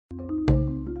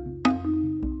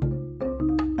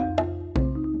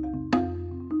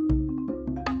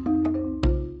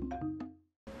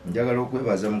njagala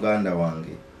okwebaza muganda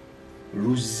wange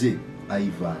Luzze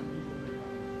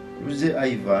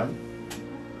Ivan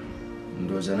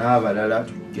ndoza n'abalala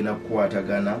tugenda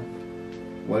kukwatagana.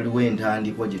 Waliwo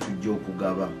entandikwa gye tujja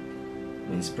okugaba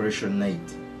mu Inspiration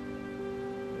Night.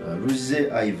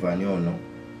 Luzze Ivan ono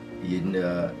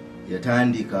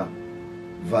yatandika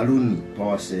Valuni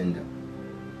Power Center.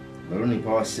 Valuni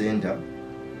Power Center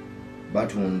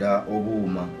batunda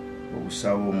obuuma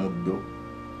obusawo omuddo,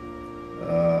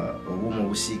 obuuma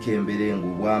obusiika emberengo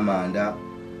obw'amanda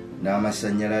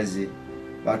n'amasannyalaze,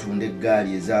 batunda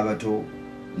eggaali ez'abato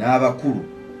n'abakulu,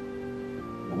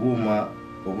 obuuma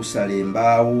obusala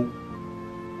embaawo,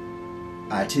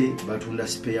 ate batunda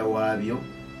spare waabyo,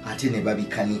 ate ne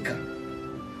babikanika.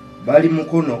 Bali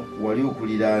mukono wali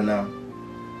okuliraana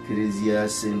Kereziya ya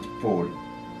St. Paul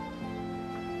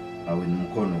awe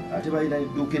mukono, ate balina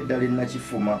edduuka eddala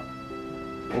Nakifuma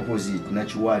opposite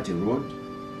Nakiwate Road,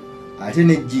 ate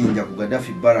nejjinja ku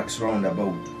Gaddafi Barracks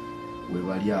roundabout we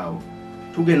bali awo.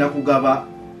 Tugenda kugaba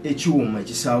ekyuma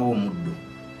ekisaawa omuddo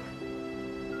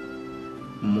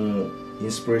mu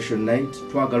Inspiration Night.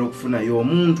 Twagala okufunayo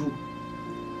omuntu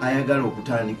ayagala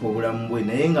okutandika obulamu bwe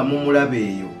naye nga mumulaba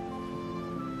eyo,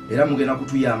 era mugenda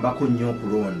kutuyambako nnyo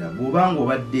okulonda. Bw'obanga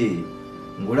obadde eyo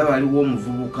ng'olaba aliwo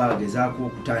omuvubuka agezaako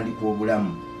okutandika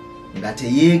obulamu nga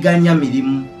teyeeganya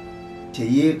mirimu,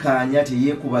 teyeekaanya,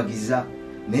 teyeekubagiza,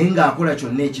 naye ng'akola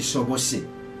kyonna ekisobose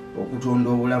okutonda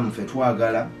obulamu, ffe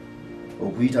twagala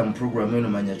okuyita mu programu eno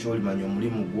Manya Ky'Oli Manya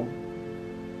Omulimu Gwo,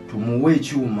 tumuwe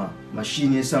ekyuma,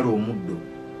 mashini esala omuddo,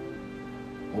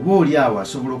 oba oli awo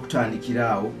asobola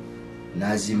okutandikira awo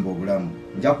n'azimba obulamu.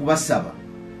 Nja kubasaba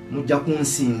mujja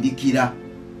kunsindikira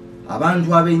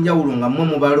abantu ab'enjawulo nga mmwe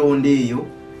mubalonda eyo,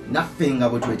 naffe nga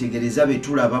bwe twetegereza be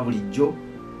tulaba bulijjo,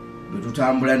 bwe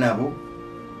tutambula nabo,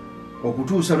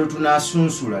 okutuusa lwe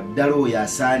tunaasunsula ddala oyo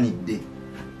asaanidde.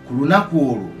 Ku lunaku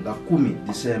olwo nga 10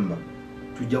 Disemba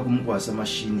tujja kumukwasa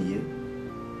mashini ye.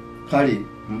 Kale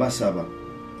mbasaba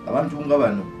abantu nga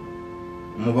bano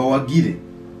mubawagire,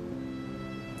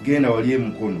 genda wali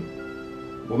emukono,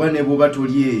 oba ne bwoba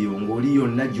toli eyo ng'oli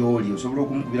yonna gy'oli osobola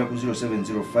okumukubira ku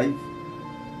 0705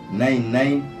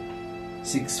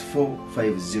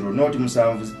 996450 noti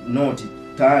 7 noti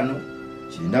 5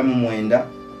 99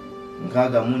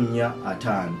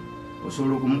 64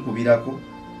 osobola okumukubirako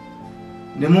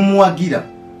ne mumuwagira.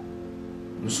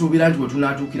 Nsuubira nti bwe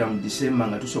tunaatuukira mu Disemba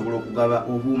nga tusobola okugaba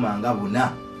obuuma nga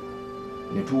buna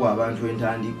ne tuwa abantu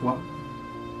entandikwa,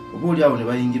 oba oli awo ne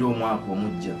bayingira omwaka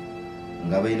omujja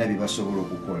nga balina bye basobola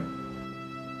okukola.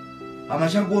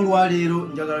 Amakya g'olwaleero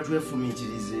njagala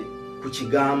twefumiitirize ku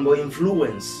kigambo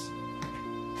influence.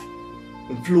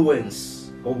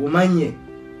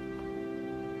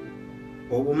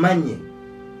 Obumanye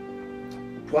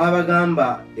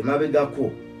twabagamba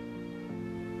emabegako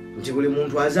nti buli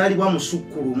muntu azaalibwa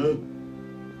musukkulumu,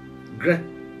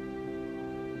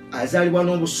 azaalibwa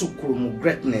n'obusukkulumu,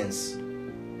 greatness,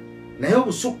 naye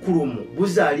obusukkulumu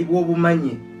buzaalibwa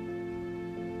obumanye.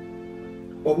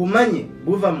 Obumanye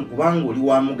buva mu kubanga oli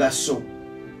wa mugaso.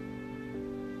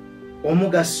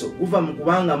 Omugaso guva mu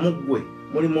kubanga muggwe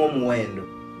mulimu omuwendo.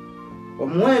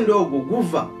 Omuwendo ogwo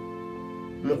guva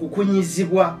mu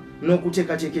kukunyizibwa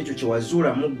n'okuteekateeka ekyo kye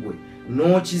wazuula muggwe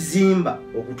n'okizimba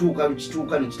okutuuka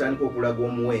lukituuka ne kitandika okulaga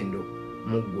omuwendo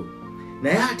muggwe.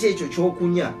 Naye ate ekyo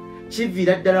ky'okunya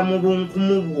kiviira ddala mu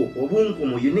bunkumu bwo,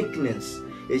 obunkumu, uniqueness,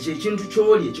 ekyo ekintu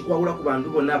ky'oli ekikwawula ku bantu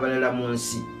bonna abalala mu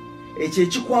nsi. Ekyo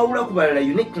ekikwawula ku balala,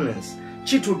 uniqueness,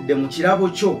 kitudde mu kirabo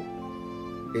kyo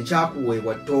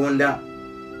ekyakuweebwa Katonda.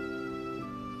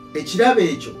 Ekirabo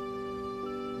ekyo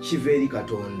kiva eri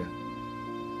Katonda,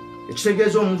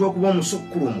 ekitegeeza omuntu okuba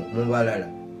omusukkulumu mu balala,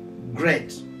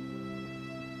 great.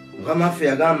 Mukama waffe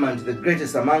yagamba nti the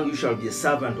greatest among you shall be a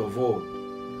servant of all.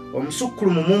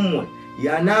 Omusukkulumu mummwe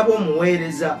y'anaaba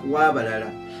omuweereza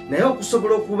w'abalala, naye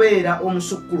okusobola okubeera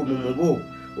omusukkulumu mu bo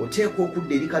oteekwa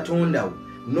okudda eri Katonda wo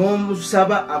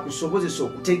n'omusaba akusobozesa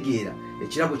okutegeera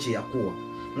ekirabo kye yakuwa.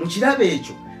 Mu kirabo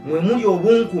ekyo mwe muli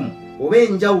obunkumu oba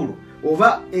enjawulo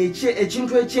oba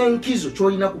ekintu eky'enkizo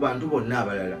ky'olina ku bantu bonna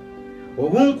abalala.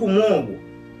 Obunkumu obwo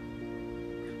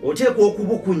oteekwa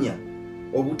okubukunya,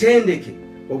 obutendeke,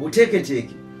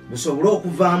 obuteeketeeke busobole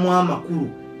okuvaamu amakulu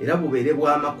era bubeere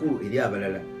bw'amakulu eri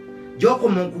abalala.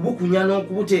 Gy'okoma okubukunya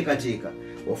n'okubuteekateeka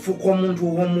ofuuka omuntu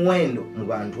ow'omuwendo mu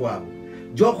bantu abo.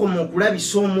 Gy'okoma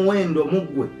okulabisa omuwendo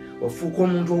muggwe ofuuka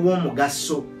omuntu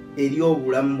ow'omugaso eri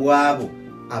obulamu bw'abo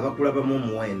abakulabamu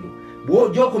omuwendo.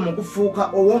 Gy'okoma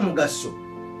okufuuka ow'omugaso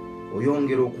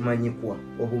oyongera okumanyikwa,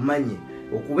 obumanye,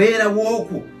 okubeera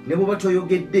w'okwo ne bw'oba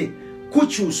toyogedde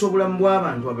kukyusa obulamu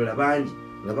bw'abantu abalala bangi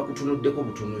nga bakutunuddeko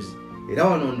butunuzi. era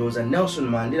wano ndowooza Nelson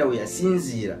Mandela we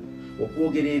yasinziira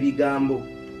okwogera ebigambo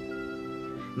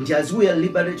nti as we are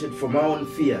liberated from our own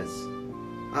fears,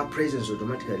 our presence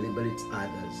automatically liberates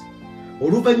others.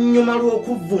 Oluvannyuma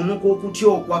lw'okuvvuunuka okutya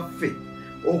okwaffe,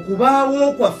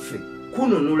 okubaawo kwaffe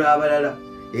kununula abalala.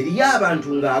 Eriyo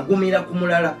abantu ng'agumira ku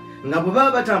mulala, nga bwe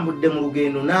baba batambudde mu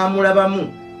lugendo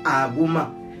n'amulabamu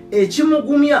aguma.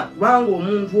 Ekimugumya kubanga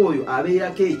omuntu oyo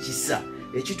abeerako ekisa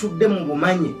ekitudde mu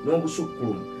bumanye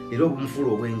n'obusukkulumu era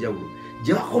obumufuula obw'enjawulo.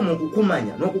 Gye bakoma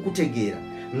okukumanya n'okukutegeera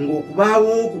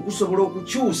ng'okubaawo okwo kusobola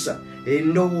okukyusa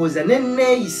endowooza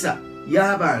n'enneeyisa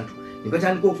y'abantu ne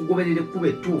batandika okugoberera ekkubo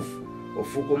ettuufu,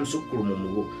 ofuuka omusukkulumu mu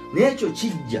bo. N'ekyo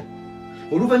kijja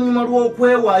oluvannyuma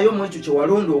lw'okwewaayo mu ekyo kye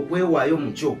walonda okwewaayo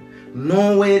mu kyo,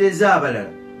 n'oweereza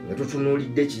abalala nga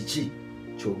totunuulidde kiki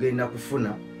ky'ogenda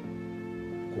kufuna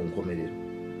ku nkomerero.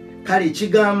 Kale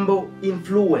ekigambo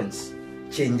influence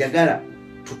kye njagala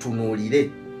tutunuulire.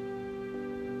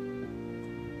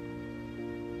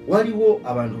 Waliwo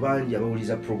abantu bangi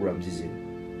abawuliza programs zino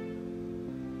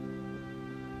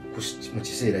mu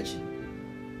kiseera kino.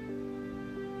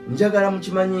 Njagala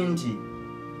mukimanye nti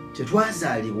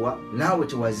tetwazaalibwa naawe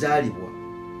tewazaalibwa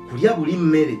kulya buli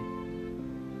mmere,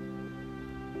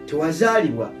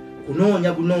 tewazaalibwa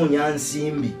kunoonya bunoonya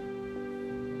nsimbi,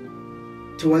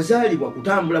 tewazaalibwa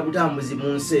kutambula butambuzi mu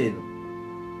nsi eno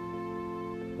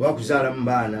wakuzaala mu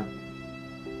baana.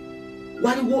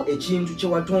 Waliwo ekintu kye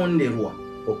watonderwa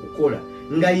okukola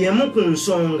nga yemu ku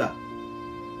nsonga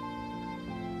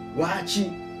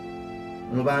lwaki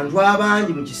mu bantu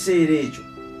abangi mu kiseera ekyo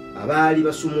abaali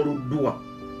basumuluddwa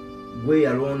gwe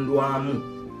yalondwamu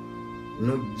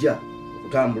n'ojja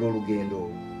okutambula olugendo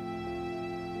olwo.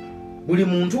 Buli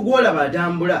muntu gw'olaba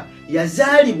atambula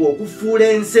yazaalibwa okufuula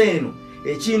ensi eno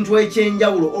ekintu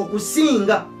ekyenjawulo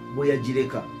okusinga bwe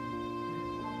yagireka.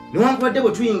 Newankubadde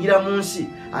bwe tuyingira mu nsi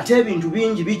ate ebintu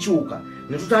bingi bikyuka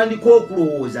ne tutandika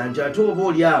okulowooza nti ate oba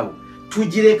oli awo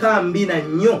tugireka mbina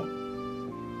nnyo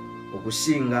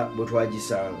okusinga bwe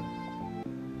twagisanga.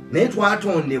 Naye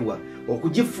twatondebwa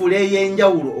okugifuula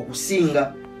ey'enjawulo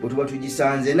okusinga bwe tuba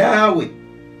tugisanze. Naawe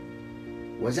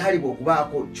wazaalibwa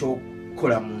okubaako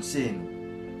ky'okola mu nsi eno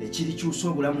ekirikyusa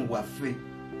obulamu bwaffe.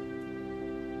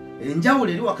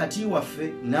 Enjawulo eri wakati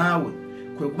waffe naawe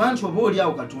kwe kuba nti oba oli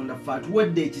awo Katonda ffe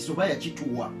atuwadde ekisoba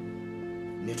yakituwa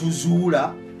ne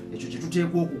tuzuula ekyo kye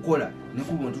tuteekwa okukola ne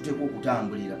kuba mwe tuteekwa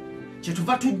okutambulira.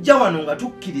 Kyetuva tujja wano nga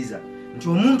tukkiriza nti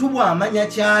omuntu bw'amanya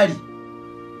kyali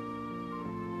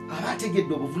aba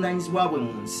ategedde obuvunaanyizibwa bwe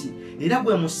mu nsi era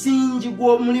gwe musingi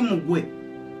gw'omulimu gwe.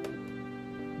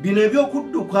 Bino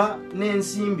ebyokudduka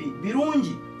n'ensimbi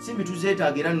birungi, ensimbi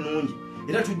tuzeetaaga era nnungi,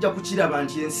 era tujja kukiraba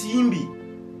nti ensimbi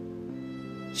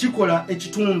kikola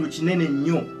ekitundu kinene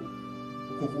nnyo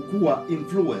ku kukuwa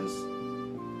influence.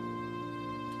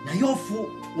 Naye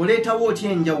oleetawo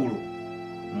otya enjawulo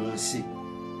mu nsi?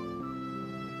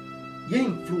 Ye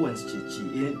influence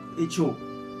kyeki ekyo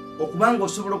okubanga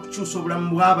osobola okukyusa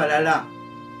obulamu bw'abalala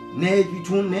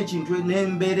n'ekintu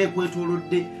n'embeera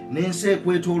ekwetoolodde n'ensi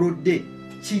ekwetoolodde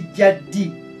kijja ddi?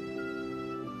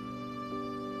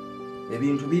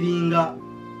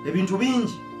 Ebintu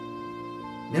bingi,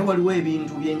 naye waliwo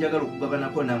ebintu bye njagala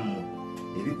okugabanako nammwe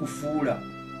ebikufuula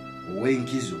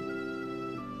ow'enkizo.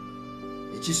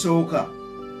 Ekisooka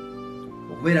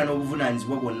okubeera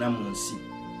n'obuvunaanyizibwa bwonna mu nsi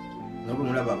nga bwe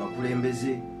mulaba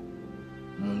abakulembeze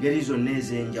mu ngeri zonna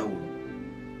ez'enjawulo.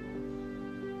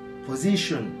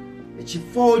 Position,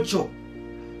 ekifo kyo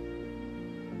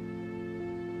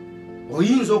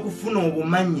oyinza okufuna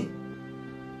obumanye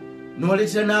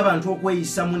n'oleetera n'abantu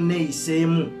okweyisa mu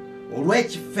nneeyiseemu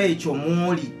olw'ekifo ekyo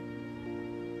mw'oli.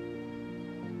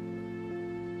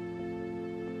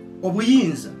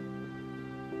 Obuyinza,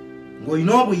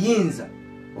 ng'olina obuyinza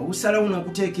obusalawo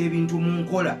n'okuteeka ebintu mu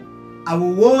nkola awo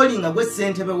w'oli nga gwe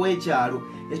ssentebe w'ekyalo,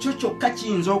 ekyo kyokka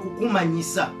kiyinza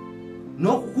okukumanyisa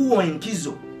n'okukuwa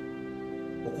enkizo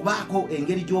okubaako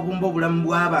engeri gy'obumba obulamu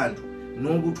bw'abantu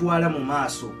n'obutwala mu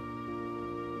maaso.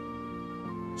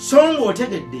 So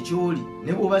ng'otegedde ky'oli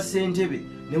ne bw'oba ssentebe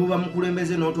ne bw'oba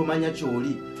mukulembeze n'otomanya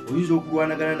ky'oli, oyinza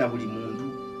okulwanagana na buli muntu.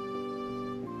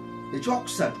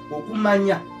 Ekyokusatu,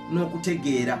 okumanya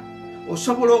n'okutegeera.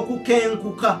 Osobola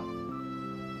okukenkuka,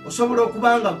 osobola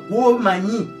okuba nga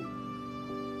gw'omanyi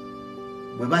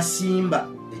bwe basimba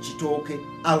ekitooke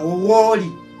awo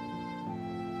w'oli.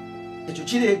 Ekyo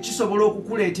kisobola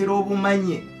okukuleetera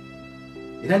obumanye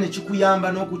era ne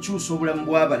kikuyamba n'okukyusa obulamu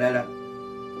bw'abalala.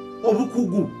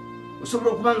 Obukugu,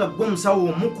 osobola okuba nga gwe omusawo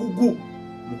omukugu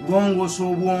mu kulongoosa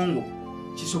obwongo,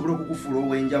 kisobola okukufuula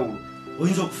ow'enjawulo.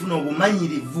 Oyinza okufuna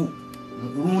obumanyirivu mu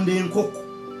kulunda enkoko,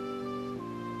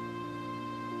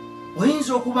 oyinza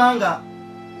oyinza okubanga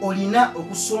olina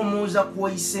okusoomooza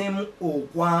kwoyiseemu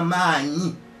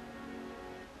okw'amaanyi.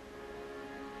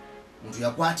 Omuntu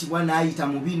yakwatibwa n'ayita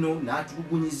mu bino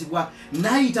n'atulugunyizibwa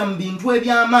n'ayita mu bintu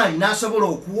eby'amaanyi n'asobola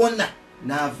okuwona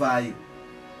n'avaayo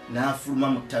n'afuluma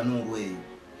mu ttanuulu eyo.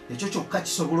 Ekyo kyokka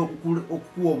kisobola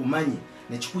okukuwa obumanyi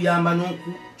ne kikuyamba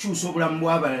n'okukyusa obulamu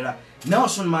bw'abalala.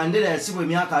 Nelson Mandela yasibwa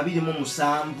emyaka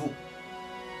 27.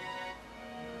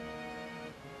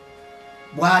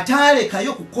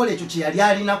 Bw'ataalekayo kukola ekyo kye yali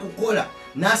alina kukola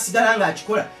n'asigala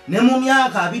ng'akikola ne mu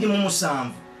myaka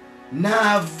 27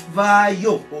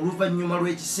 n'avaayo oluvannyuma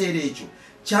lw'ekiseera ekyo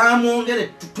kyamwongera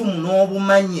ettutumu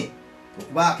n'obumanye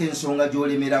okubaako ensonga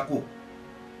gy'olemerako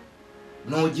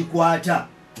n'ogikwata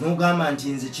n'ogamba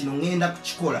nti nze kino ŋŋenda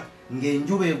kukikola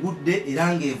ng'enjuba egudde era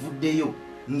ng'evuddeyo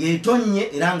ng'etonnye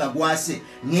era nga gwase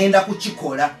ŋŋenda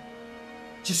kukikola.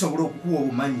 Kisobola okukuwa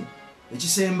obumanyi.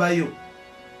 Ekisembayo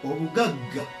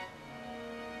obugagga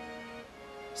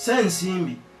si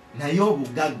nsimbi naye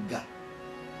obugagga.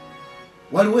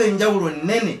 Waliwo enjawulo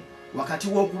nnene wakati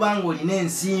w'okuba nga olina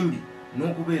ensimbi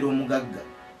n'okubeera omugagga.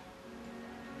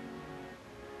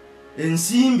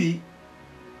 Ensimbi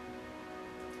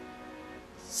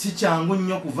si kyangu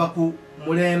nnyo kuva ku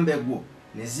mulembe gwo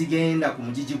ne zigenda ku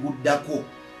mugigiguddako,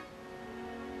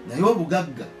 naye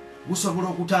obugagga busobola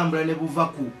okutambula ne buva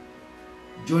ku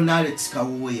John Alex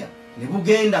Kawuuya ne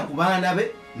bugenda ku baana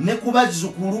be ne ku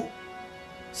bazzukulu.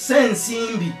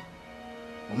 Sensimbi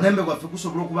omulembe gwaffe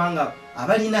gusobola okuba nga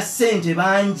abalina ssente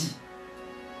bangi.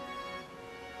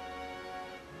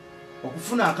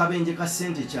 Okufuna akabenje ka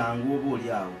ssente kyangu oba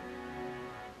oli awo.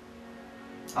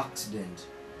 Accident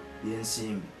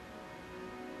y'ensimbi.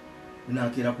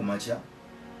 Unaakera ku makya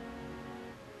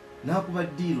n'akuba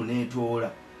ddiiru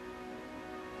n'etoola.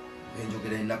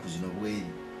 Enjogera ennaku zino bweri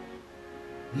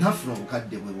nafuna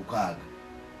obukadde bwe 6.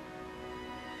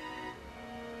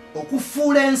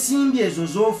 Okufuula ensimbi ezo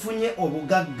z'ofunye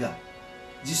obugagga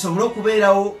zisobole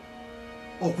okubeerawo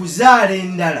okuzaala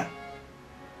endala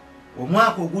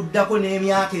omwaka oguddako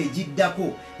n'emyaka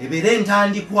egiddako ebeere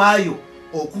entandikwayo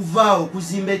okuvaawo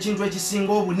okuzimba ekintu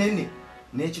ekisinga obunene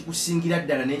n'ekikusingira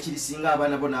ddala n'ekirisinga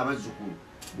abaana bo n'abazzukulu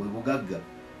bwe bugagga.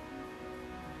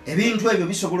 Ebintu ebyo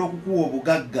bisobola okukuwa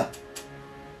obugagga.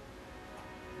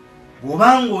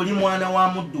 Bw'obanga oli mwana wa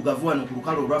muddugavu wano ku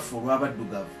lukalu olwaffe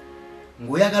olw'abaddugavu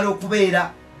ng'oyagala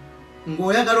okubeera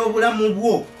ng'oyagala obulamu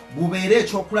bwo bubeere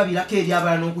ekyokulabirako eri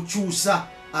abalala n'okukyusa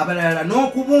abalala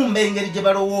n'okubumba engeri gye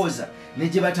balowooza ne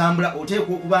gye batambula,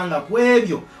 oteekwa okuba nga ku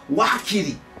ebyo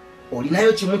waakiri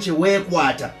olinayo kimu kye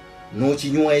weekwata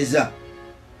n'okinyweza.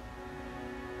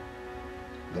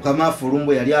 Mukama waffe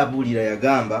Olumbo yali abuulira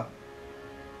yagamba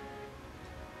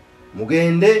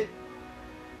mugende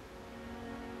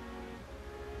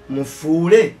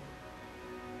mufuule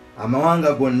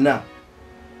amawanga gonna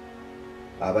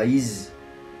abayizi.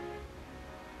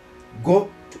 Go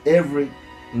to every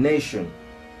nation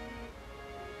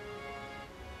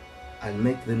and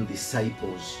make them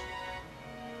disciples.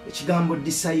 Ekigambo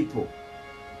disciple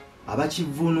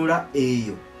abakivunula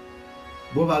eyo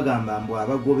bo bagamba mbu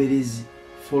abagoberezi,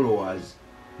 followers.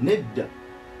 Nedda,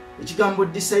 ekigambo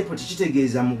disciple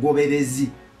tekitegeeza mugoberezi.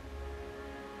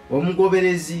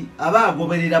 Omugoberezi aba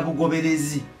agoberera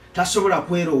bugoberezi, tasobola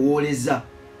kwerowooleza.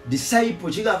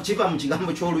 Disciple kiva mu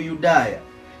kigambo ky'Oluyudaaya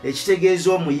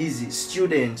ekitegeeza omuyizi,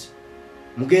 student.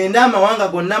 Mugende amawanga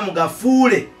gonna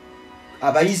mugafuule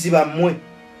abayizi bammwe.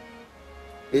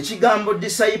 Ekigambo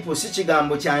disciple si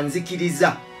kigambo kya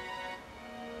nzikiriza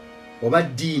oba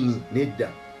ddiini, nedda.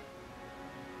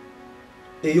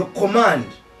 Eyo command,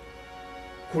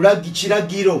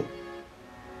 kiragiro.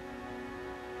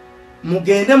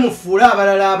 Mugende mufuule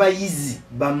abalala abayizi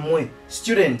bammwe,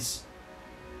 students.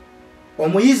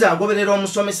 Omuyizi agoberera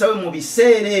omusomesa we mu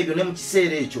biseera ebyo ne mu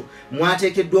kiseera ekyo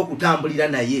mwateekeddwa okutambulira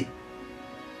naye.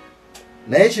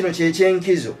 Naye kino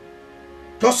kyekyenkizo,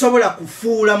 tosobola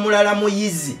kufuula mulala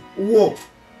muyizi wo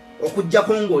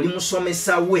okuggyako ng'oli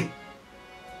musomesa we.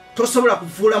 Tosobola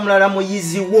kufuula mulala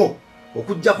muyizi wo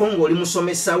okuggyako ng'oli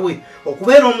musomesa we.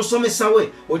 Okubeera omusomesa we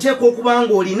oteekwa okuba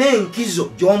ng'olina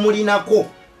enkizo gy'omulinako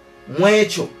mu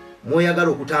ekyo mw'oyagala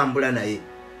okutambula naye.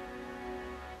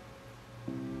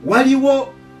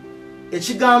 Waliwo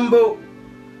ekigambo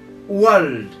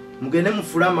world, mugende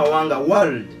mufuule amawanga.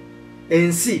 World,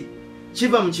 ensi,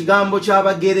 kiva mu kigambo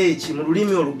ky'Abagereeki mu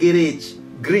lulimi Olugereeki,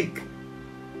 Greek,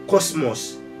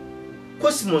 cosmos.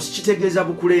 Cosmos kitegeeza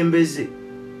bukulembeze.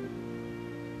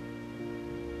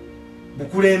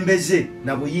 Bukulembeze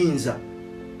na buyinza.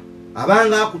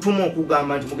 Abanga akutuma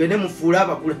okugamba nti mugende mufuule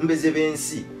abakulembeze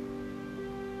b'ensi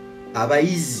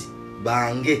abayizi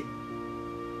bange.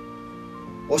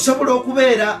 osobola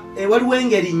okubeera waliwo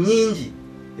engeri nnyingi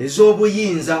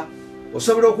ez'obuyinza.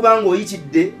 Osobola okuba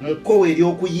ng'oyitidde mu kkowe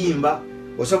ery'okuyimba,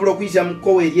 osobola okuyitira mu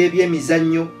kkowe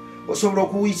ery'ebyemizannyo, osobola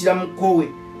okuyitira mu kkowe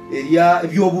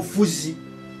ery'ebyobufuzi,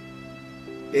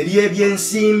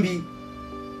 ery'ebyensimbi,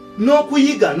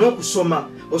 n'okuyiga n'okusoma.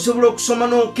 Osobola okusoma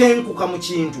n'okenkuka mu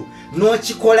kintu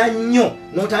n'okikola nnyo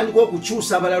n'otandika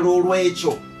okukyusa abalala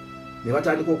olw'ekyo ne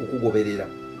batandika okukugoberera.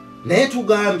 Naye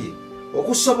tugambye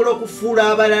okusobola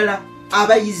okufuula abalala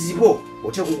abayizi bo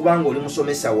oteeka okuba nga oli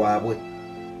musomesa waabwe.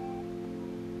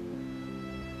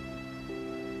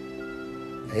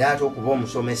 Naye ate okuba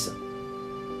omusomesa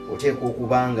oteeka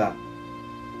okuba nga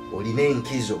olina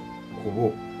enkizo ku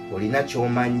bo, olina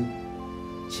ky'omanyi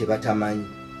kye batamanyi.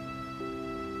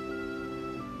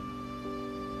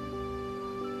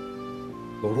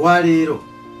 Olwaleero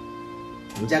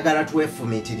njagala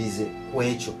twefumiitirize ku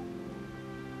ekyo.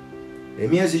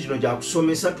 Emyezi gino gya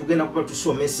kusomesa tugenda kuba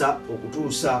tusomesa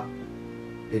okutuusa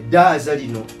eddaaza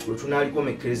lino lwe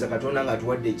tunaalikomekereza Katonda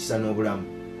ng'atuwadde ekisa n'obulamu.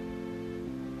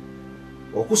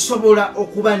 Okusobola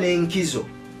okuba n'enkizo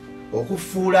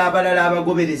okufuula abalala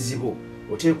abagoberezi bo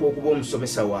oteekwa okuba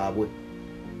omusomesa waabwe.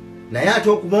 Naye ate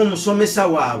okuba omusomesa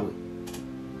waabwe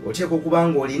oteekwa okuba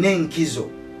ng'olina enkizo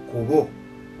ku bo.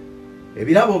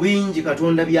 Ebirabo bingi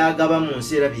Katonda byagaba mu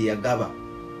nsi era bye yagaba,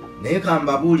 naye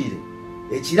kambabuulire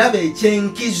ekirabo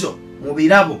eky'enkizo mu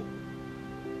birabo,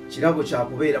 kirabo kya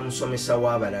kubeera musomesa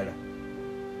w'abalala.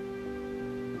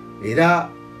 Era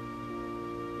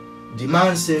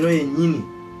dimansi eno yennyini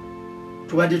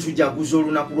tubadde tujaguza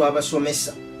olunaku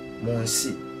lw'abasomesa mu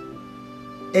nsi.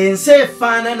 Ensi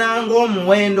efaanana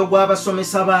ng'omuwendo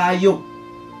gw'abasomesa baayo.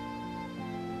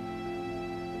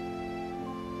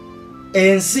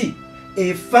 Ensi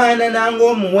efaanana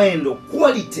ng'omuwendo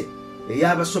quality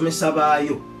ey'abasomesa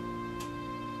baayo.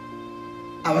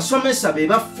 Abasomesa be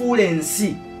bafuula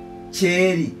ensi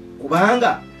kyeri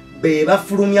kubanga be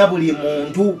bafulumya buli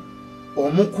muntu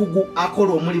omukugu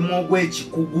akola omulimu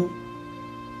ogw'ekikugu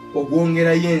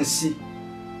ogwongerayo ensi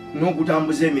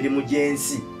n'okutambuza emirimu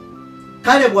gy'ensi.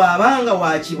 Kale bw'abanga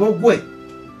wa kibogwe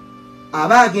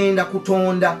aba agenda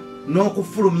kutonda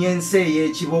n'okufulumya ensi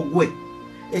ey'ekibogwe,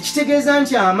 ekitegeeza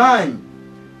nti amaanyi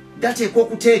gateekwa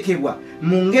okuteekebwa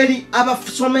mu ngeri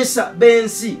abasomesa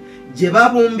b'ensi gye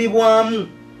babumbibwamu.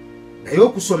 Naye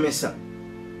okusomesa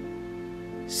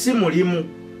si mulimu.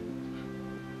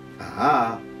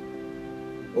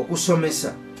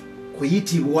 Okusomesa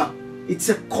kuyitibwa. It's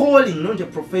a calling, not a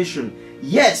profession.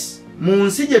 Yes, mu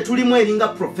nsi gye tulimu eringa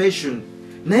profession,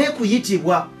 naye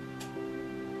kuyitibwa.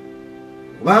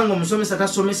 Kubanga omusomesa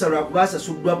tasomesa lwakuba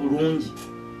asasuddwa bulungi,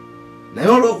 naye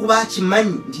olw'okuba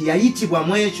akimanyi nti yayitibwa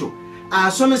mu ekyo,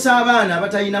 asomesa abaana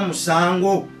abatalina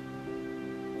musango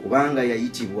kubanga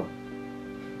yayitibwa.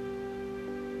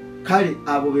 Kale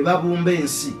abo be babumba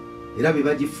ensi era be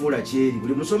bagifuula kyeri.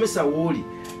 Buli musomesa w'oli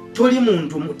toli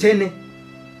muntu mutene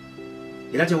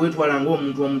era teweetwala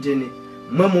ng'omuntu omutene.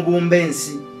 Mmwe mubumba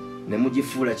ensi ne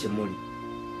mugifuula kye muli.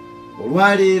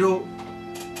 Olwaleero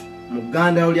mu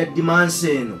ggandalo lya dimansi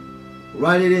eno,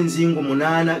 olwaleero enzingo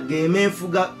 8 geemeefu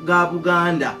ga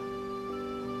Buganda,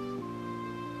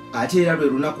 ate era lwe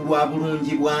lunaku lwa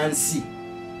bulungi bwa nsi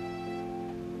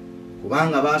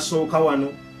kubanga baasooka wano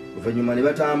oluvannyuma ne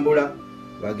batambula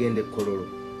bagenda e Kololo.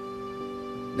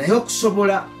 Naye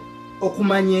okusobola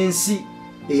okumanya ensi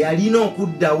eyalina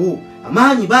okuddawo,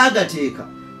 amaanyi baagateeka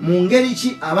mu ngeri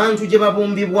ki abantu gye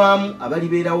babumbibwamu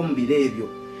abalibeerawo mu biro ebyo,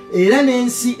 era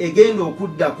n'ensi egenda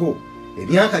okuddako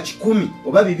emyaka 10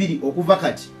 oba 2 okuva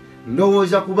kati.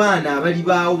 Ndowooza ku baana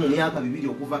abalibaawo mu myaka 2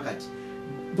 okuva kati,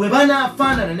 bwe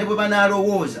banaafaanana ne bwe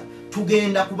banaalowooza,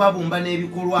 tugenda kubabumba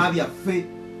n'ebikolwa byaffe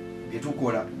bye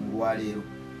tukola mu lwaleero.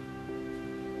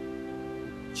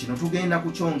 Kino tugenda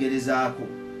kukyongerezaako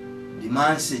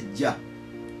dimansi ejja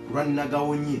ku lwa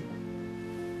Nagawonye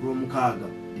lw'omukaaga.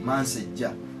 Dimansi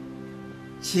ejja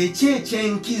kyeki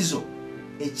ekyenkizo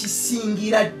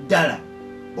ekisingira ddala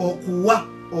okuwa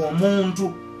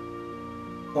omuntu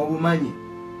obumanyi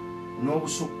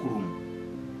n'obusukkulumu,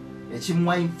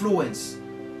 ekimuwa influence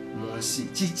mu nsi.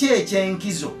 Kiki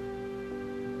ekyenkizo?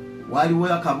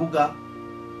 Waliwo akabuga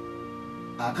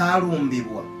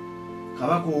akaalumbibwa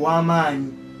kabaka ow'amaanyi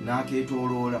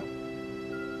n'akeetooloola.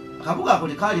 Akabuga ako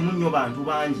tekaalimu nnyo bantu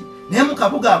bangi, naye mu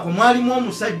kabuga ako mwalimu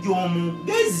omusajja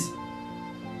omugezi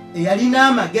eyalina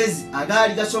amagezi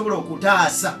agaali gasobola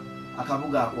okutaasa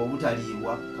akabuga ako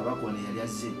obutaliibwa kabaka ono eyali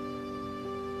azze.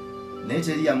 Naye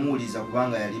teri yamuwuliza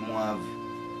kubanga yali mwavu.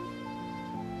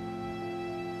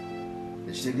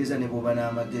 Ekitegeeza ne bw'oba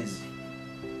n'amagezi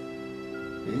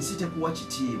ensi tekuwa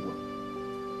kitiibwa.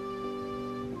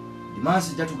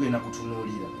 maaso ejja tugenda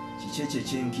kutunuulira kiki ekyo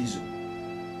ekyenkizo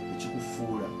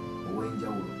ekikufuula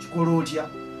ow'enjawulo. Kikola otya,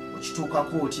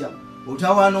 okituukako otya,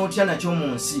 otawaana otya nakyo mu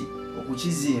nsi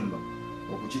okukizimba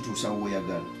okukituusa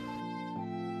w'oyagala.